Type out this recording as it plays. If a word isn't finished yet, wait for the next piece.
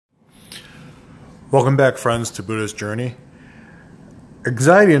Welcome back, friends, to Buddha's Journey.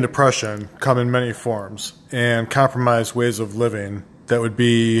 Anxiety and depression come in many forms and compromise ways of living that would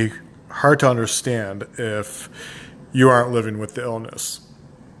be hard to understand if you aren't living with the illness.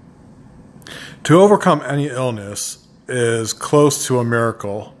 To overcome any illness is close to a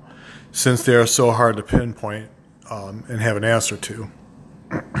miracle, since they are so hard to pinpoint and have an answer to.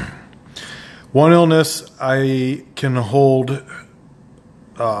 One illness I can hold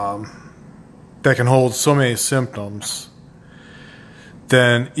that can hold so many symptoms,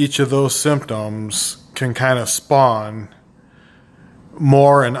 then each of those symptoms can kind of spawn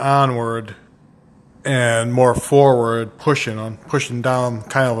more and onward and more forward, pushing down,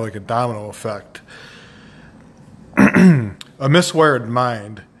 kind of like a domino effect. A miswired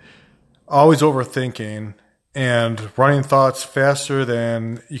mind, always overthinking and running thoughts faster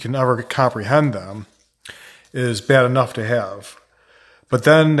than you can ever comprehend them, is bad enough to have. But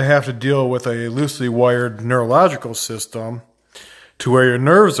then to have to deal with a loosely wired neurological system to where your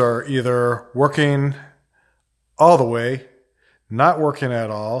nerves are either working all the way, not working at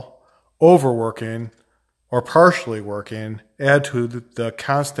all, overworking, or partially working, add to the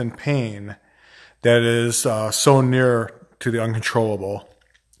constant pain that is so near to the uncontrollable.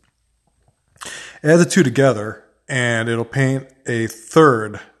 Add the two together, and it'll paint a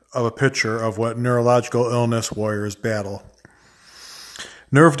third of a picture of what neurological illness warriors battle.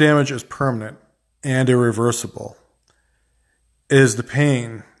 Nerve damage is permanent and irreversible. It is the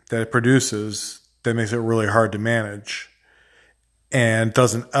pain that it produces that makes it really hard to manage and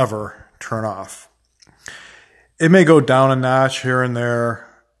doesn't ever turn off. It may go down a notch here and there,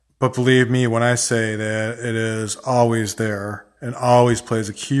 but believe me when I say that it is always there and always plays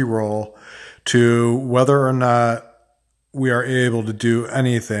a key role to whether or not we are able to do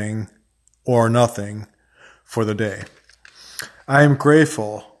anything or nothing for the day. I am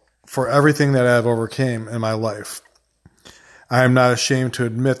grateful for everything that I have overcame in my life. I am not ashamed to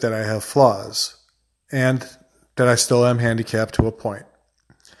admit that I have flaws and that I still am handicapped to a point.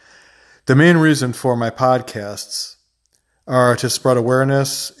 The main reason for my podcasts are to spread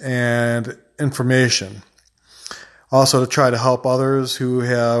awareness and information. Also to try to help others who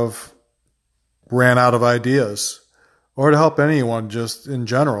have ran out of ideas, or to help anyone just in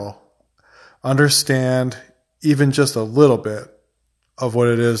general understand even just a little bit of what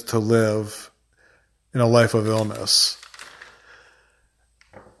it is to live in a life of illness.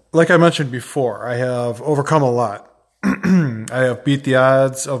 Like I mentioned before, I have overcome a lot. I have beat the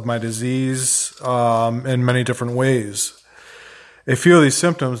odds of my disease in many different ways. A few of these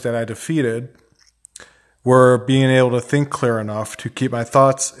symptoms that I defeated were being able to think clear enough to keep my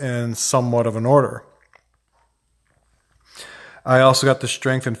thoughts in somewhat of an order. I also got the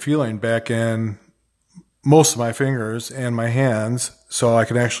strength and feeling back in most of my fingers and my hands, so I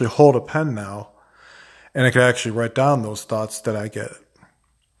can actually hold a pen now, and I can actually write down those thoughts that I get.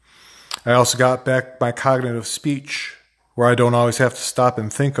 I also got back my cognitive speech, where I don't always have to stop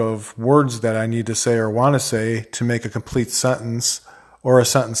and think of words that I need to say or want to say to make a complete sentence or a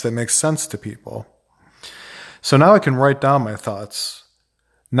sentence that makes sense to people. So now I can write down my thoughts,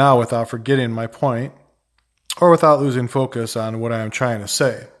 now without forgetting my point or without losing focus on what I am trying to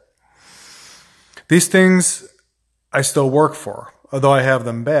say. These things I still work for. Although I have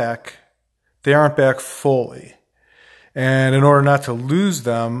them back, they aren't back fully. And in order not to lose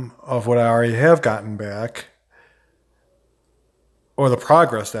them of what I already have gotten back, or the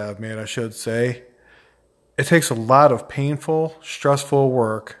progress that I've made, I should say, it takes a lot of painful, stressful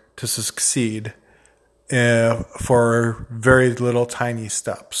work to succeed for very little tiny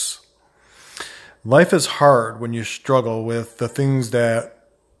steps. Life is hard when you struggle with the things that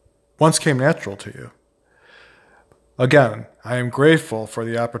once came natural to you. Again, I am grateful for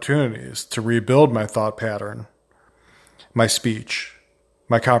the opportunities to rebuild my thought pattern, my speech,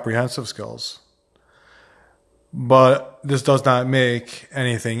 my comprehensive skills. But this does not make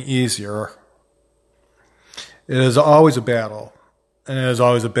anything easier. It is always a battle, and it is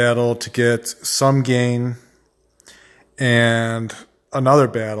always a battle to get some gain and another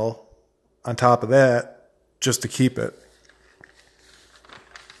battle on top of that just to keep it.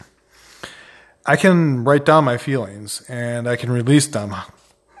 I can write down my feelings and I can release them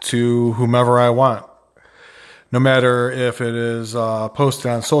to whomever I want. No matter if it is posted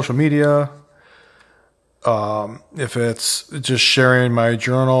on social media, if it's just sharing my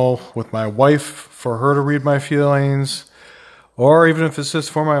journal with my wife for her to read my feelings, or even if it's just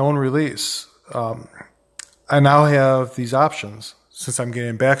for my own release. I now have these options since I'm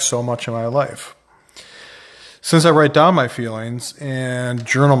getting back so much in my life. Since I write down my feelings and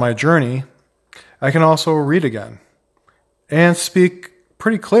journal my journey, I can also read again and speak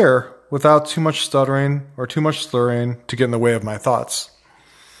pretty clear without too much stuttering or too much slurring to get in the way of my thoughts.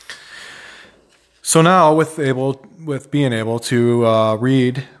 So now with being able to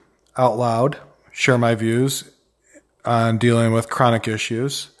read out loud, share my views on dealing with chronic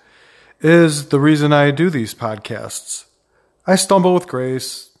issues, is the reason I do these podcasts. I stumble with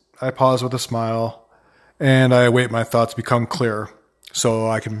grace, I pause with a smile, and I wait my thoughts become clear so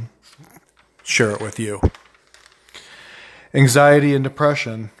I can share it with you. Anxiety and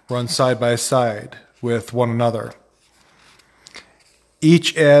depression run side by side with one another.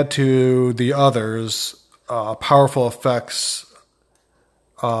 Each add to the others powerful effects,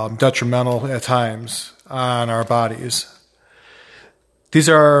 detrimental at times, on our bodies. These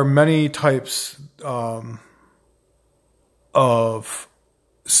are many types of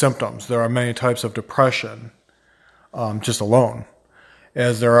symptoms. There are many types of depression just alone,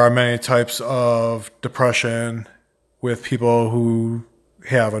 as there are many types of depression with people who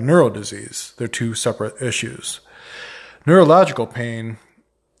have a neuro disease. They're two separate issues. Neurological pain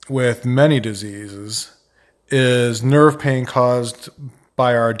with many diseases is nerve pain caused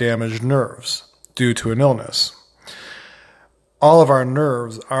by our damaged nerves due to an illness. All of our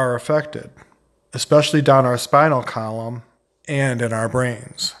nerves are affected, especially down our spinal column and in our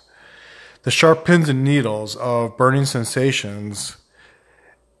brains. The sharp pins and needles of burning sensations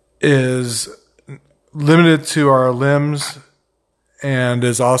is limited to our limbs and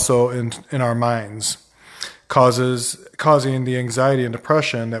is also in our minds, causing the anxiety and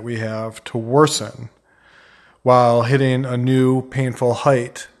depression that we have to worsen while hitting a new painful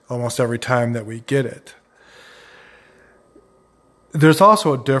height almost every time that we get it. There's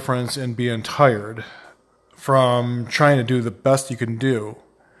also a difference in being tired from trying to do the best you can do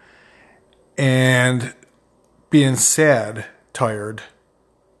and being sad, tired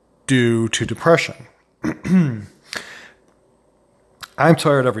due to depression. I'm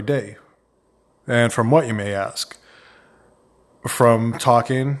tired every day. And from what, you may ask? From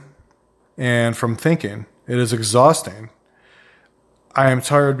talking and from thinking. It is exhausting. I am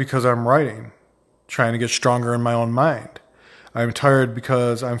tired because I'm writing, trying to get stronger in my own mind. I'm tired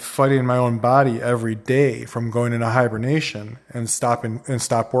because I'm fighting my own body every day from going into hibernation and stop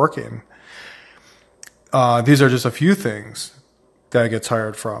working. These are just a few things that I get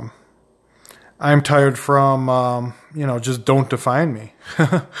tired from. I'm tired from, just don't define me.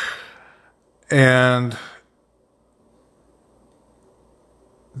 And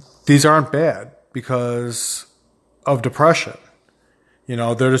these aren't bad because of depression.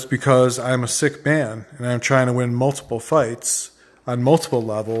 They're just because I'm a sick man and I'm trying to win multiple fights on multiple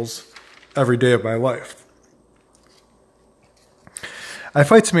levels every day of my life. I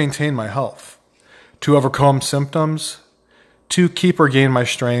fight to maintain my health, to overcome symptoms, to keep or gain my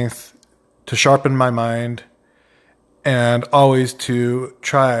strength, to sharpen my mind, and always to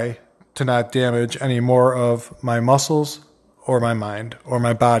try to not damage any more of my muscles or my mind or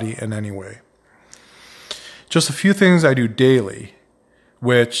my body in any way. Just a few things I do daily,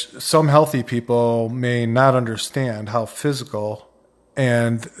 which some healthy people may not understand how physical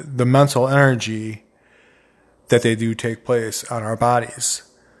and the mental energy that they do take place on our bodies.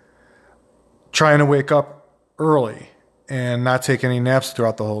 Trying to wake up early and not take any naps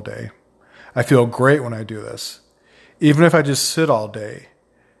throughout the whole day. I feel great when I do this. Even if I just sit all day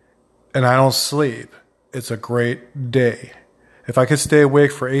and I don't sleep, it's a great day. If I could stay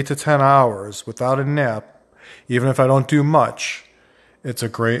awake for 8 to 10 hours without a nap, even if I don't do much, it's a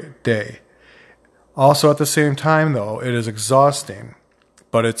great day. Also at the same time, though, it is exhausting,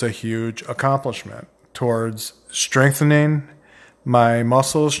 but it's a huge accomplishment towards strengthening my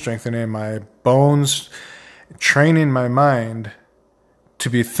muscles, strengthening my bones, training my mind to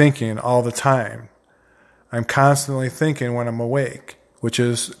be thinking all the time. I'm constantly thinking when I'm awake, which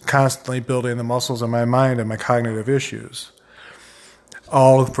is constantly building the muscles in my mind and my cognitive issues.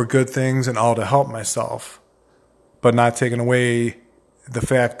 All for good things and all to help myself, but not taking away the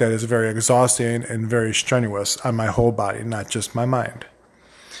fact that it's very exhausting and very strenuous on my whole body, not just my mind.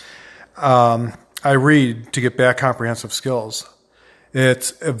 I read to get back comprehensive skills.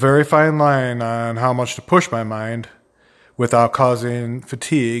 It's a very fine line on how much to push my mind without causing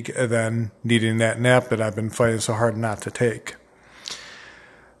fatigue and then needing that nap that I've been fighting so hard not to take.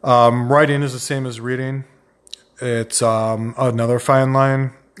 Writing is the same as reading. It's another fine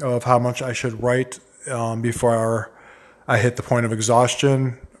line of how much I should write before I hit the point of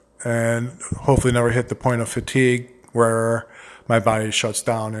exhaustion and hopefully never hit the point of fatigue where my body shuts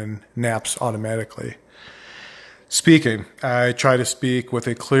down and naps automatically. Speaking, I try to speak with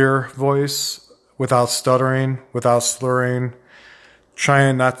a clear voice, without stuttering, without slurring,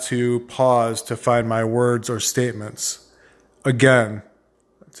 trying not to pause to find my words or statements. Again,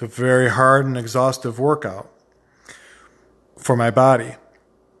 It's a very hard and exhaustive workout for my body.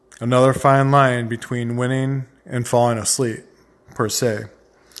 Another fine line between winning and falling asleep, per se.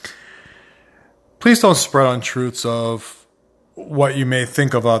 Please don't spread untruths of what you may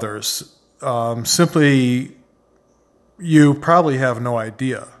think of others. Simply, you probably have no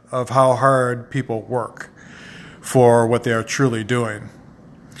idea of how hard people work for what they are truly doing.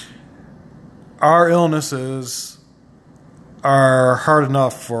 Our illnesses are hard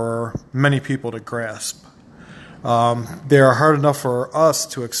enough for many people to grasp. They are hard enough for us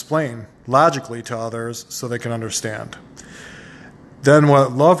to explain logically to others so they can understand. Then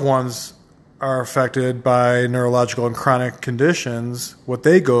what loved ones are affected by neurological and chronic conditions, what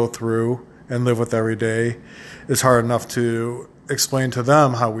they go through and live with every day, is hard enough to explain to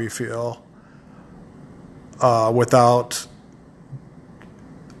them how we feel without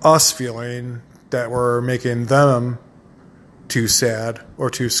us feeling that we're making them too sad or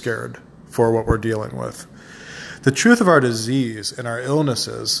too scared for what we're dealing with. The truth of our disease and our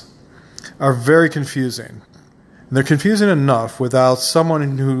illnesses are very confusing. And they're confusing enough without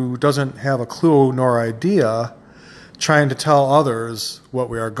someone who doesn't have a clue nor idea trying to tell others what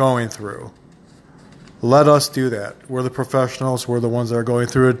we are going through. Let us do that. We're the professionals. We're the ones that are going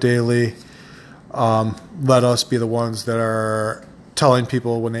through it daily. Let us be the ones that are telling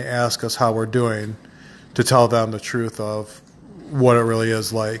people when they ask us how we're doing to tell them the truth of what it really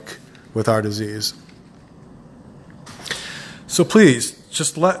is like with our disease. So please,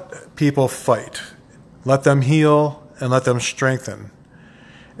 just let people fight. Let them heal and let them strengthen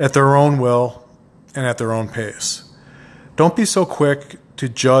at their own will and at their own pace. Don't be so quick to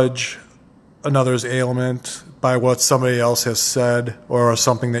judge another's ailment by what somebody else has said or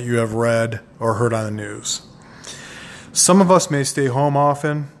something that you have read or heard on the news. Some of us may stay home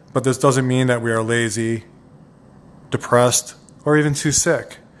often, but this doesn't mean that we are lazy, depressed, or even too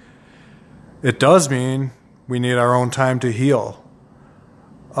sick. It does mean we need our own time to heal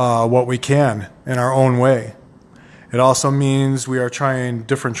what we can in our own way. It also means we are trying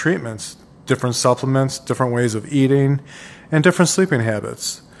different treatments, different supplements, different ways of eating, and different sleeping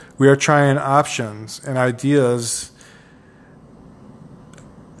habits. We are trying options and ideas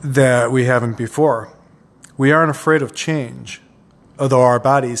that we haven't before. We aren't afraid of change, although our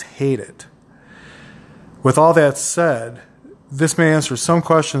bodies hate it. With all that said, this may answer some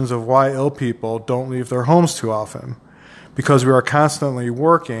questions of why ill people don't leave their homes too often, because we are constantly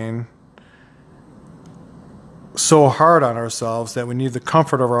working so hard on ourselves that we need the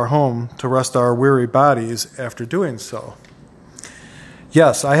comfort of our home to rest our weary bodies after doing so.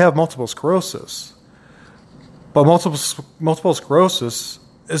 Yes, I have multiple sclerosis, but multiple sclerosis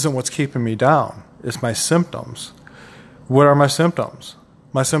isn't what's keeping me down. It's my symptoms. What are my symptoms?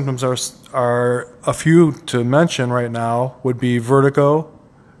 My symptoms are a few to mention right now would be vertigo,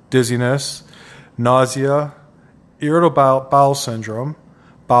 dizziness, nausea, irritable bowel syndrome,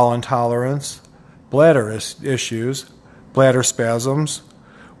 bowel intolerance, bladder issues, bladder spasms,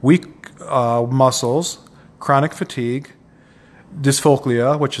 weak muscles, chronic fatigue,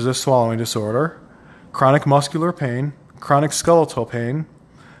 dysphobia, which is a swallowing disorder, chronic muscular pain, chronic skeletal pain,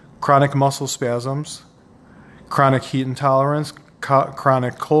 chronic muscle spasms, chronic heat intolerance,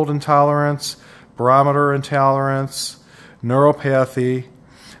 chronic cold intolerance, barometer intolerance, neuropathy,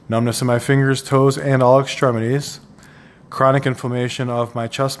 numbness in my fingers, toes, and all extremities, chronic inflammation of my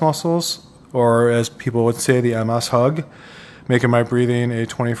chest muscles, or as people would say, the MS hug, making my breathing a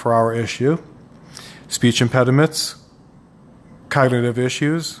 24-hour issue, speech impediments, cognitive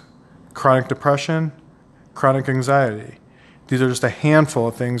issues, chronic depression, chronic anxiety. These are just a handful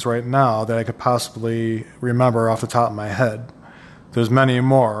of things right now that I could possibly remember off the top of my head. There's many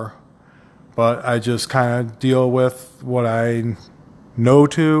more, but I just kind of deal with what I know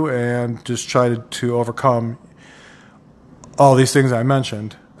to and just try to overcome all these things I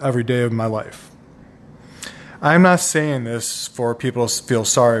mentioned every day of my life. I'm not saying this for people to feel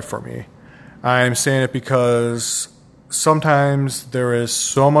sorry for me. I'm saying it because sometimes there is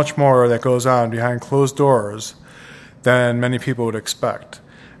so much more that goes on behind closed doors than many people would expect,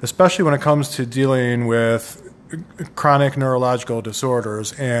 especially when it comes to dealing with chronic neurological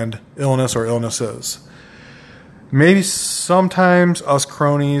disorders and illness or illnesses. Maybe sometimes us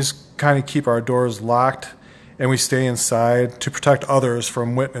cronies kind of keep our doors locked and we stay inside to protect others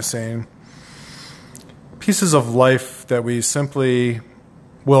from witnessing pieces of life that we simply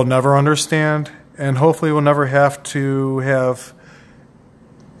will never understand and hopefully will never have to have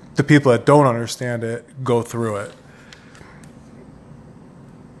the people that don't understand it go through it.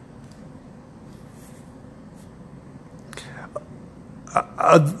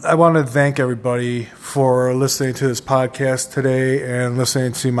 I want to thank everybody for listening to this podcast today and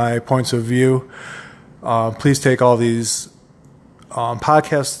listening to my points of view. Please take all these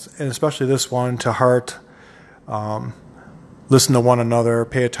podcasts, and especially this one, to heart. Listen to one another.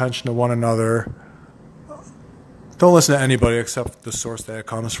 Pay attention to one another. Don't listen to anybody except the source that it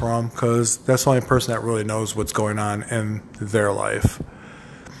comes from, because that's the only person that really knows what's going on in their life.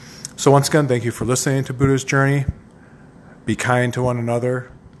 So once again, thank you for listening to Buddha's Journey. Be kind to one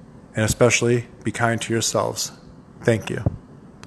another, and especially be kind to yourselves. Thank you.